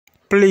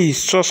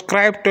Please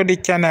subscribe to the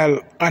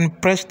channel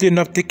and press the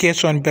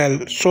notification bell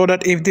so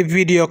that if the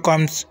video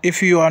comes,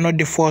 if you are not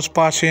the first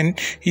person,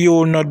 you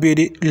will not be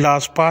the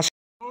last person.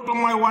 Hello to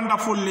my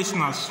wonderful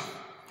listeners.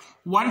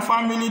 One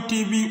Family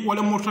TV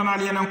wala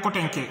murtanali yanan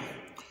kotenke.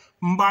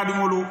 Mbadi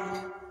ngolu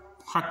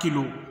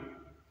hakilo.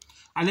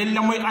 Ale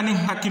lamoy anin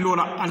hakilo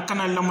la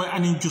alkana lamoy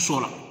anin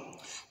jusola.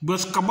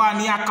 Bes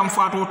kabani ya kam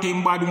fato te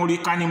mbadi ngolu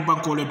kanim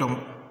banko le dom.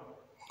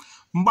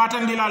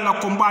 Mbatandila la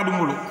ko mbadi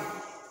ngolu.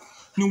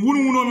 Ni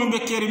wunu membe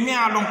keri mi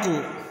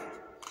alonko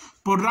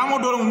programo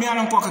do mi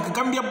alonko ka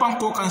Gambia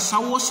banko kan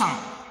sawo sang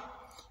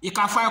e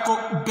ka fay ko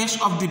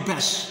best of the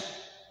best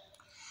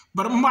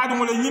bar mbadi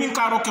mo le nyini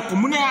ka roke ko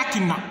mune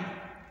yakinna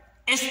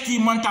esti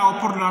manta o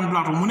program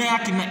blato mune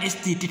yakinna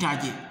esti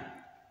titaje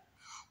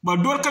ba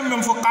dol kam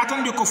mem fo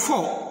katande ko fo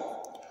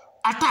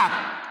attack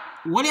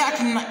wala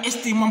yakinna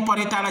esti mon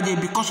pare talaje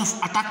because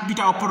of attack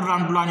bita o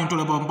program blani to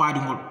le ba mbadi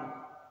ngol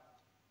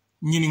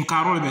nyini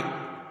ka rolbe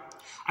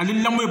ali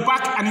lamoy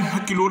bak anin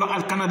hakilo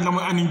al kanad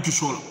lamoy anin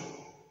jusol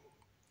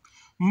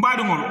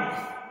mbadi ngol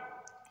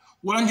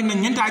wala ndina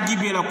nyanta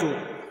jibe la ko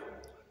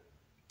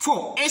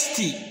fo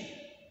esti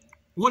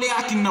wala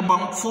yatin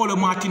bam fo le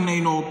matin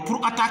nayno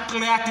pour attaque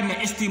la yatin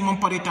esti mon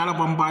pare tala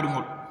bam mbadi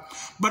ngol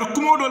bar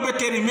kumo do be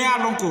teri me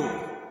alon ko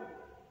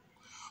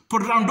pour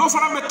do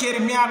fana be teri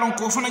me alon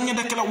ko fana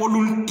nyanda kala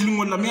wolul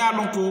tilingol la me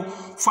alon ko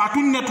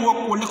fatun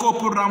network wala ko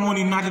programme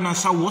ni natina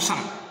sawo sam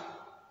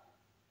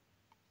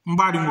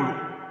mbadi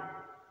ngol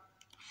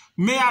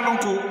me alon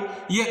ko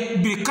ye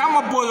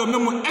Brikama Boyo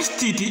memo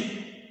estiti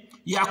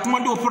ya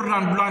commande au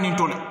programme blani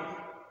tole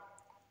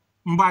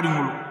mbadi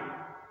ngol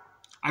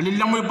ali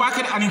lamoy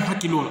bakari ani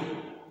hakilo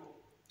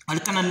al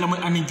kanal lamoy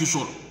ani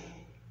jusol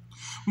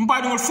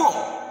mbadi ngol fo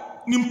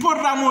nim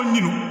programme wol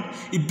ninu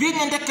e be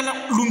nyande kala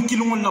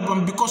lunkilo ngol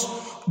labam because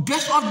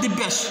best of the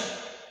best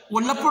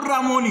wala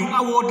programme woni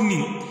award ni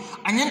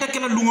anyande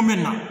kala lungo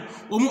menna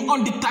o mu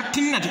on the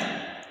 13th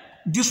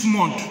this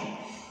month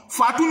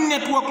Fatun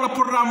network la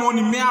programme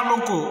ni me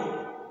alonko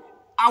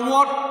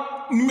award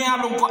ni me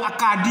alonko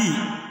akadi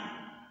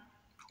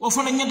o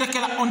fona nyanda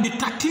kala on the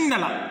 13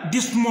 la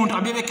this month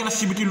abebe kala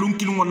sibiti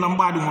lunkil ngol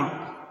lambadi ngol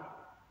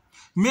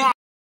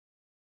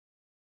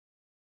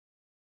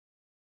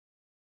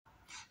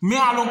me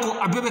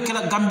alonko abebe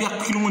kala Gambia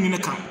kilmo ni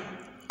nekam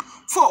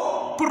fo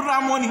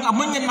programme ni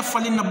amanya na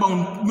falin na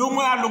bang no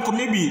mo alonko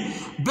maybe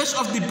best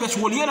of the best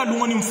wol yela lu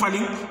ngoni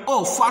falin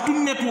o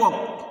Fatun network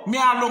me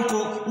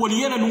alonko wol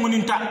yena lu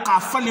ngonin ta ka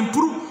falin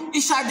pour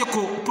isaje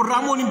ko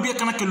programme ni be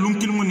kanake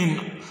lunkil ngonin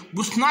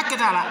busna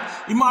ketala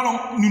imalon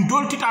ni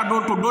doltita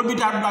dolto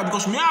dolbita da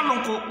because me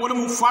alonko wala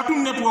mu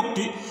Fatun network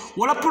ti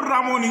wala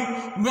programme ni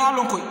me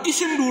alonko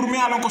isendur me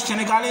alonko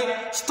sénégalais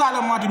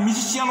stade mati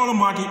musicien no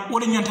mati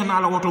wala nyanta na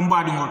la woto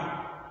mbadi ngol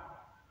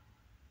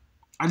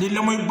ali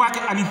lamoy baake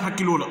ani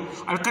hakilo la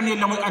al kanye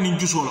lamoy ani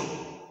jusola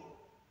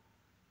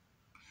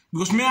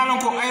because me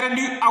alonko ay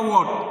ready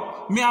award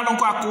me alon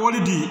ko ak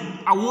wolidi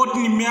awot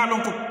ni me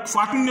alon ko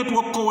Fatun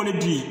network ko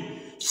wolidi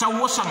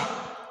sawo sang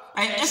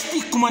ay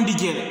esti commandi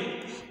jele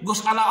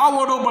gos ala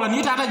awodo bala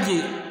ni tata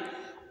je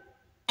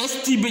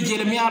esti be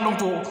jele me alon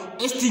ko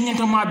esti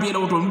nyanta ma be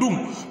lawoto ndum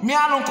me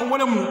alon ko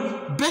wala mu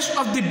best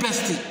of the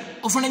best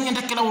o fana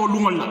nyanta kala wo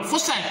lungol la fo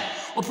say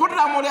o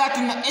programme o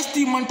latina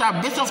esti manta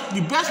best of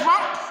the best ba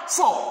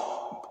fo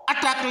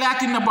attaque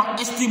latina ba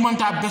esti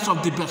manta best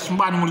of the best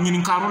mbani mo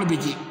nyini karolo be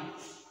je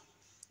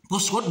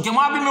Bosco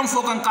jamabi mem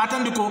fokan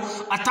katandi ko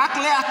attaque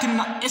le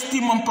atina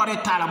estime pare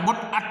tala bot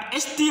at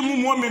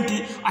estime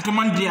momenti at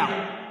mandia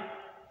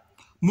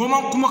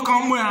moment kuma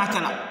kan mo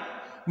atala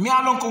mi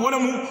alon ko wala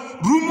mu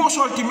rumo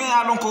solti mi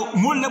alon ko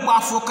mo le ba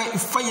foka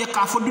faye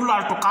ka fo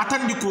dulal to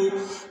katandi ko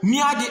mi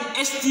aje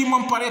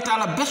estime pare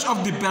tala best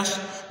of the best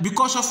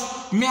because of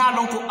mi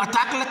alon ko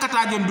attaque le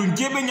kataje dun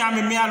jebe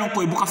nyame mi alon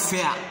ko bu ka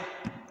fea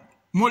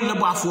mo le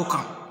ba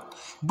fokan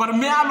bar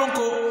me alon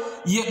ko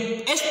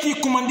ye esti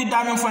commandi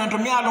damen fanto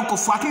me alon ko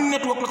Fatun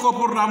network la ko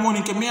programme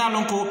ni ke me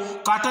alon ko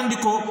katandi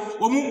ko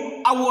o mu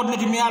award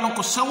lati me alon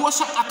ko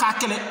sawosa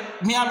akakele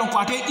me alon ko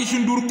ate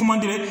isindur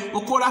commandi le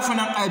o ko la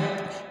fana ay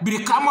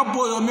Brikama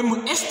Boyo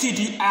mem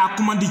estiti ay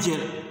commandi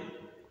jel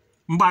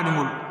mbadi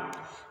ngol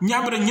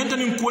nyabre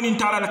nyantani ko ni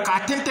tala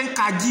ka tenten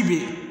ka jibe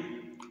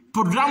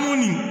programme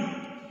ni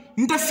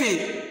ndefe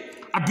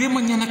abe ma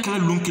nyana kala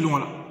lunkil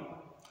wala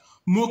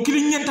mo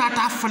kili nyanta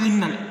ta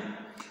falinal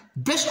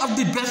best of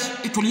the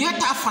best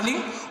itolieta falling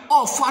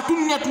or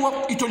Fatun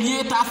network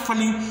itolieta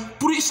falling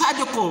pour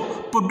isaje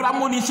ko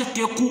programme ni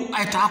seke ku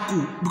ayta ku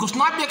because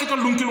na be keta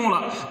lunkil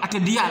wala ate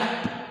diala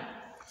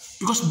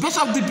because best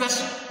of the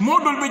best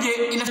modol beje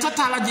il está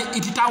talaje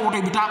itita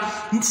woto bita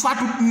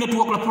Fatun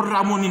network la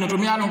programme ni to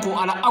mi alon ko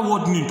ala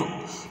award ni to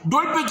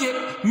dol beje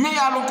me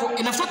alon ko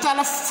il está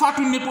tala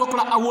Fatun network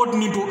la award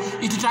ni to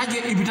itita je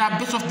ibita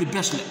best of the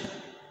best le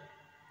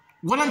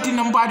walanti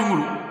nambadi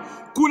ngulu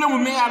kula mu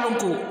me alon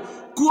ko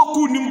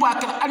ku nimba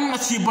ka anna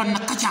siban na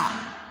kacha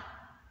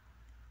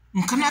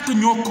nkana to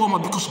nyoko ma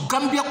because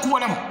Gambia ku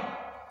walam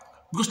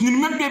because ni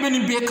membe be ni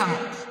be kan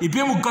e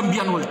be mu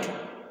Gambian wala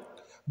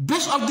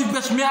best of the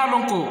best me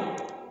alon ko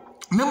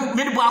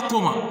même ba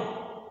koma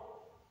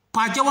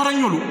pa jawara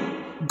nyolu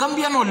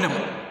gambia no lem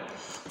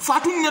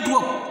fatu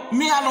network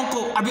mi alon ko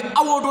abi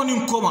awodo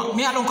nin koma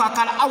mi alon ko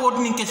kala awod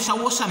nin ke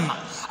sawo sanna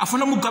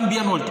afana mu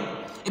gambia no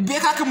e be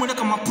ka ke mo ne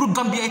kama pour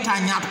gambia ta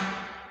nyaaba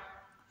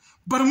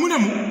bar mu ne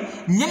mu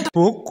nyenta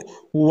Facebook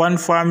One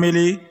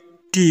Family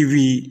TV,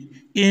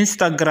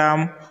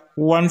 Instagram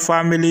One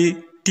Family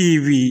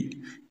TV,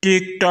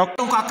 TikTok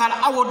ko kala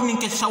awod nin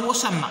ke sawo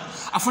sanna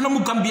afana mu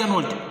gambia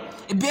no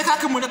e be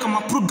ka ke mo ne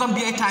kama pour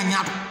gambia ta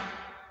nyaaba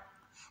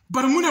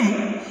bar mu ne mu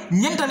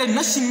nyenta le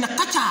nasin na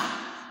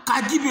kacha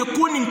ka jibe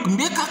ko nin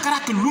mbe ka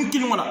karake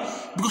lunkin wala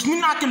because ni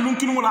na ke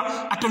lunkin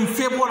wala atam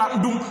febola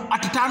dum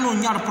atitano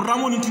nyaar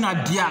programo ni tina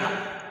diala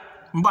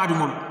mbadi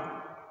mol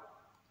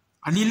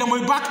ani la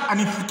moy bak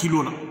ani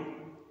kilo la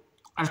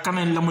al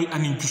kanen la moy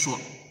ani juso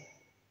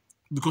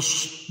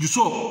because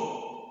juso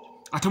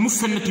atamu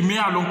fennati me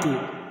alon ko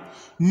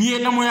ni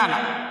la moy ala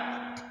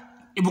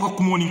e buka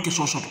ko monin ke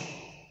sosoto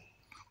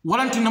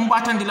walanti nam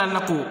batandi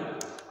la ko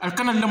al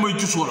kanen la moy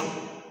juso la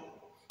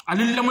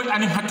ali la moy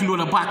ani hakilo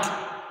la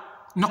bak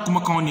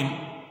nakuma kawonin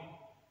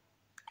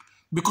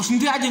because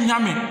ndi aje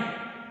nyame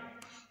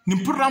ni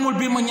programme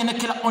be ma nyana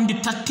kala on the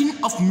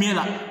 13th of May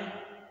la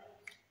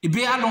e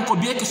be alon ko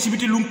be ke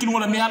sibiti lunkin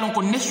wala me alon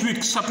ko next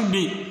week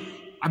Saturday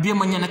abe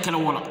ma nyana kala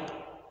wala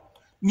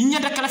ni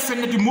nyata kala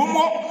fennati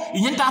momo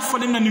e nyanta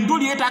falena ni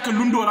ndol yeta ke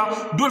lundola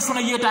dol fana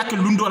yeta ke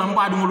lundola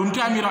mbadu mo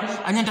lunta amira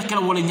anyanta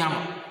kala wala nyama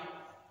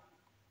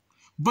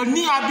ba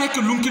ni abe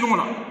ke lunkin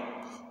wala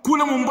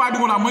kula mo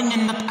mbadu wala ma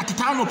nyana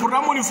atitano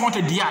programme ni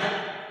fonte dial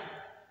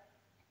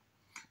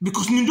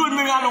because ni ndol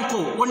me yalon ko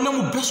wala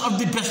mu best of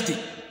the best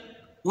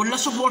wala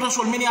supporters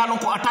wol men yalon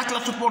ko attaque la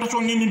supporters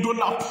ni ndol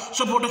la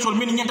supporters wol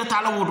men nyanta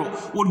tala wodo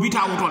wol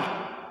bita wodo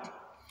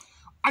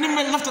ani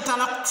men lafta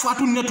tala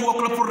fatu network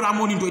la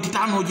programme ni do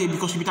titano je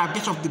because bita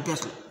best of the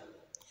best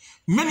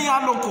men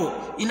yalon ko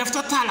il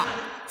lafta tala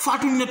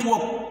fatu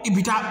network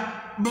ibita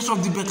best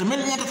of the best men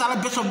nyanta tala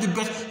best of the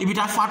best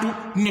ibita fatu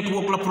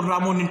network la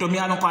programme ni to me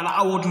yalon ko ala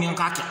award ni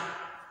ngaka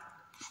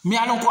mi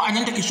alon ko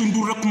anyanta ki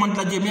sundu recommand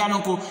la je mi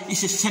alon ko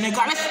is a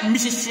Senegalese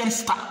musician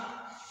star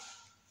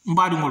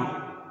mbadi ngol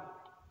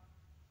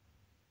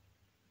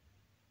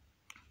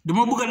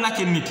dama bëgg la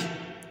ci nit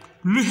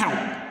lu xew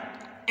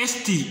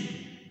ST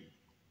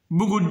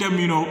bëggu dem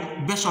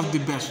best of the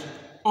best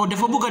o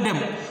dafa bëgg dem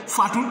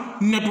fatu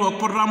network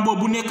programme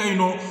bobu nekay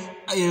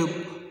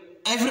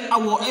every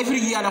hour every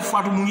year la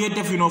fatu mu ngi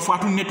def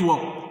fatu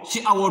network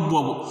ci award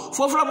bobu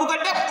fofu la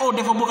bëgg dem o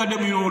dafa bëgg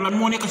dem lan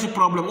mo nekk ci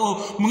problème o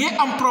mu ngi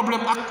am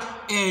problème ak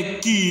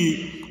ki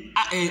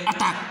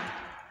attaque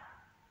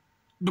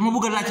dama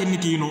bëgg laacc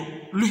nit yi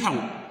lu xew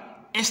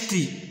ST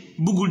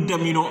bëggul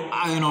dem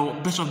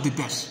best of the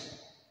best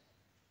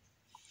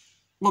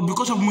o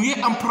because of mu ngi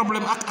am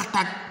problème ak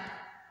attaque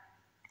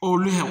o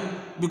lu xew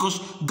because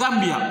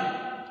Gambia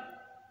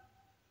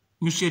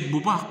ñu seet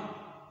bu baax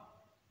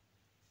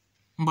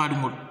mbadu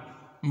mol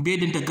mbe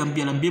dente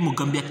Gambia la mbe mu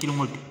Gambia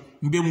kilongol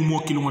mbe mu mo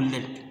kilongol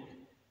len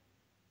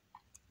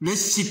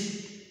let's sit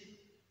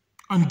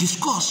and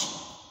discuss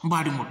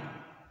mbadu mol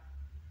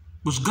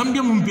bos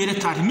Gambia mu mbe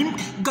retati nim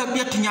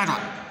Gambia tinyata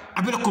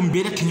abela ko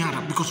mbe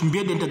tinyata because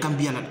mbe dente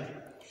Gambia la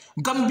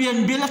Gambia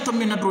mbe la to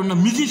mena do na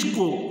music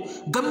ko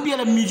Gambia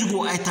la music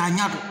ko ay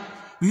tanyato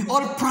we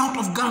all proud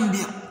of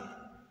Gambia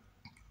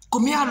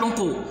comme ya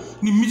lonko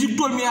ni musique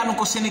dol mi ya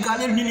lonko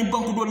sénégalais ni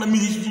banque dol la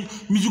musique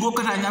ko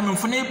kata nyam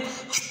fane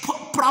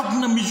proud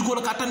na musique ko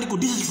kata ko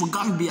this is for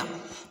Gambia,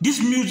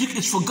 this music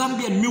is for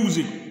Gambian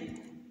music,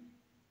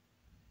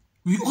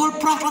 we all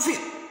proud of it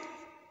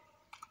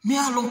mi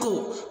ya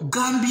lonko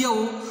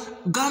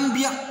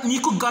Gambia ni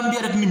ko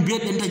Gambia rek ni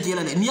mbede enta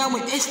jelale mi ya mo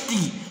ST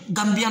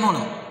Gambia no la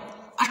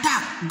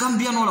attaque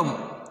Gambia no la mo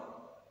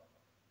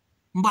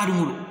mbadi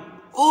mulo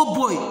oh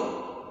boy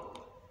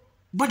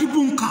badi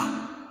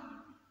bunka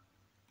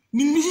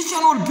ni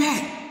musician ol be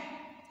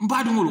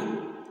mbadi ngolo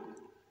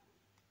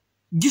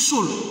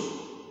gisol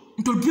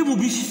ntol be mo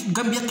bi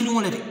Gambia kili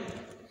ngolé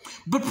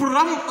be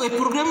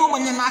programme ma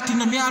ñanati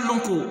na mi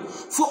alonko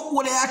fo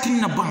wala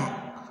yatina bang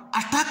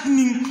attaque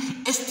ni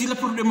esti le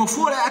problème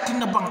fo wala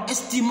yatina bang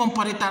esti mom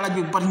pare tala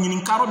be bar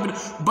ñini karo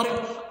bar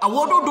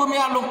awodo do mi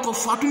alonko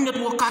fatu net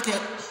wo kake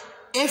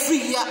every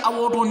year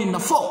awodo ni na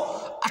fo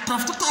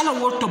atrafta tala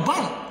woto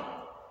bang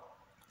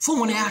fo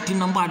mo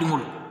yatina mbadi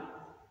ngolo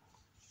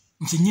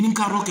nti ñinin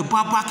ka roke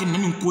baba ke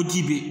nanin ko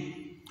jibe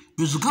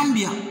because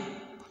Gambia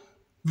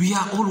we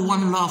are all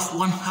one love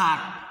one heart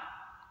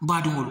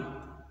badungol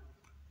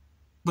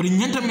bari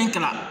ñenta men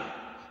kala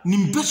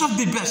nim best of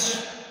the best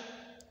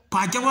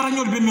pa jawara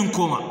ñol be men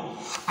koma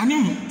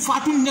anim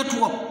fatu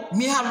network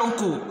mi ha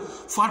lonko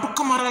fatu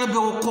camera be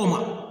o koma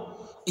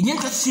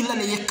ñenta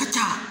silale ye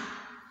kacha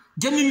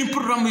janni ni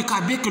programme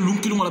ka be ke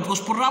lunkil wala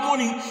because programme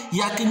ni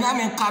ya ke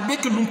ñame ka be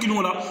ke lunkil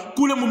wala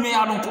kula mu me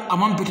ya lonko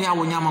amam bete ya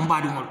wo ñama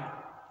badungol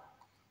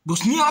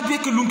bos ni abe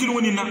ke lunkil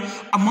woni na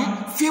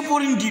amam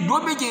favorin di do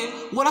beje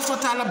wala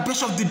fatala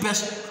best of the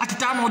best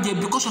atitano je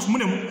because of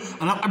munem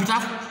ala abita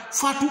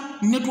fatu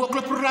network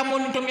la programme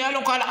woni to mi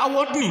ala ko ala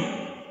award ni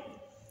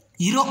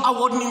Hero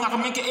award ni ngaka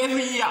make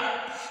every year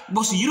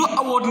boss hero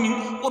award ni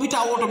obita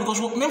award because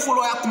même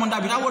folo ya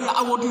commanda bi wala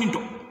award ni to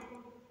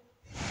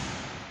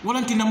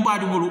walanti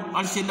nambadi bolu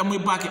al se lamoy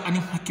baki ani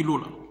hakilo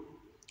la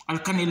al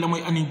kanay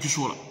lamoy ani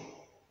jusola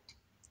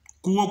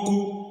ku woku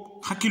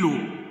hakilo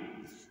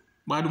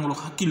badu ngolo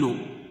hakilo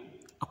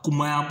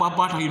akumaya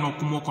babata yino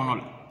kumo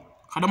konol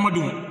hadama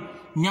dum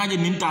nyaaje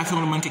ninta fi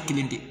ngol manke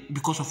kilindi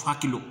because of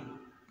hakilo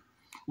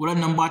wala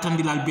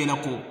nambatandi lal bela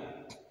ko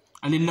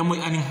alil lamoy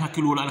ani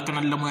hakilo la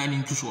kanal lamoy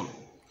ani jusol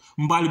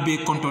mbal be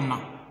kontonna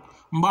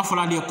mba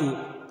fala de ko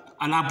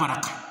ala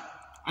baraka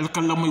al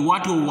kalamoy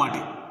wato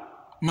wade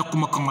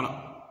nakuma kamala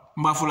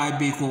mba fala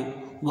be ko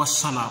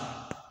wassalam